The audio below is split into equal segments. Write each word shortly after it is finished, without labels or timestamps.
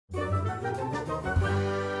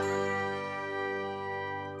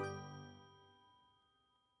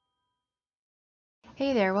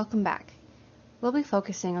Hey there, welcome back. We'll be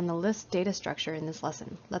focusing on the list data structure in this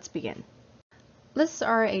lesson. Let's begin. Lists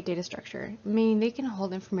are a data structure, meaning they can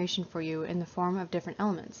hold information for you in the form of different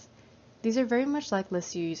elements. These are very much like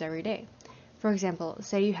lists you use every day. For example,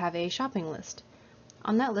 say you have a shopping list.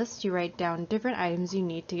 On that list, you write down different items you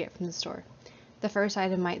need to get from the store. The first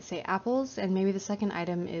item might say apples, and maybe the second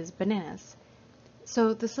item is bananas.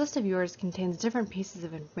 So this list of yours contains different pieces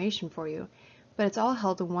of information for you, but it's all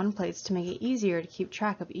held in one place to make it easier to keep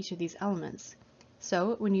track of each of these elements.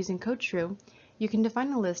 So, when using code Shrew, you can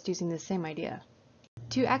define a list using the same idea.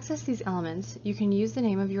 To access these elements, you can use the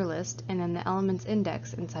name of your list and then the element's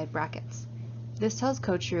index inside brackets. This tells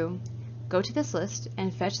code Shrew, go to this list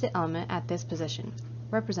and fetch the element at this position,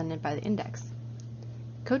 represented by the index.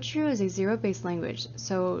 Code Shrew is a zero-based language,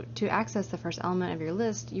 so to access the first element of your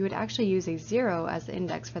list, you would actually use a 0 as the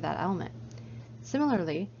index for that element.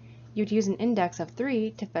 Similarly, you'd use an index of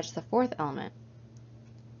 3 to fetch the fourth element.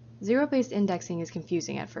 Zero-based indexing is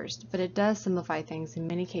confusing at first, but it does simplify things in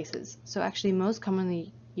many cases, so actually most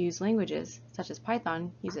commonly used languages, such as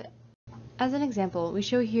Python, use it. As an example, we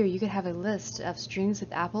show here you could have a list of strings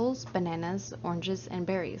with apples, bananas, oranges, and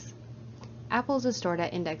berries. Apples is stored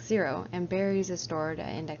at index 0, and berries is stored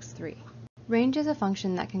at index 3. Range is a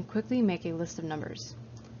function that can quickly make a list of numbers.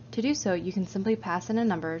 To do so, you can simply pass in a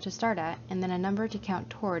number to start at, and then a number to count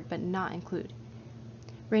toward but not include.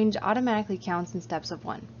 Range automatically counts in steps of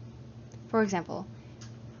 1. For example,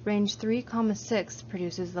 range 3, 6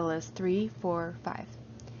 produces the list 3, 4, 5.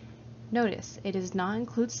 Notice, it does not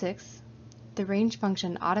include 6, the range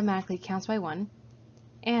function automatically counts by 1,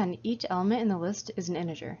 and each element in the list is an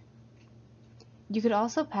integer. You could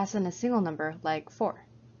also pass in a single number, like 4.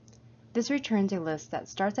 This returns a list that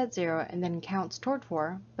starts at 0 and then counts toward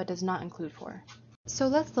 4, but does not include 4. So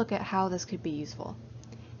let's look at how this could be useful.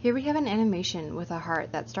 Here we have an animation with a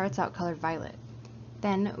heart that starts out colored violet.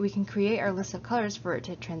 Then we can create our list of colors for it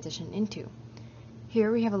to transition into.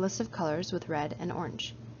 Here we have a list of colors with red and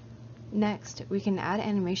orange. Next, we can add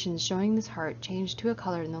animations showing this heart change to a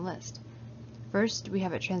color in the list. First, we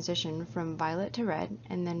have it transition from violet to red,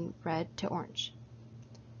 and then red to orange.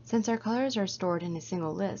 Since our colors are stored in a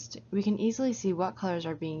single list, we can easily see what colors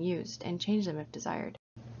are being used and change them if desired.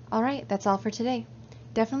 Alright, that's all for today.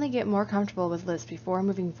 Definitely get more comfortable with lists before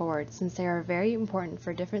moving forward, since they are very important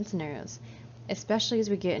for different scenarios, especially as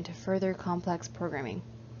we get into further complex programming.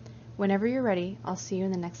 Whenever you're ready, I'll see you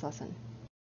in the next lesson.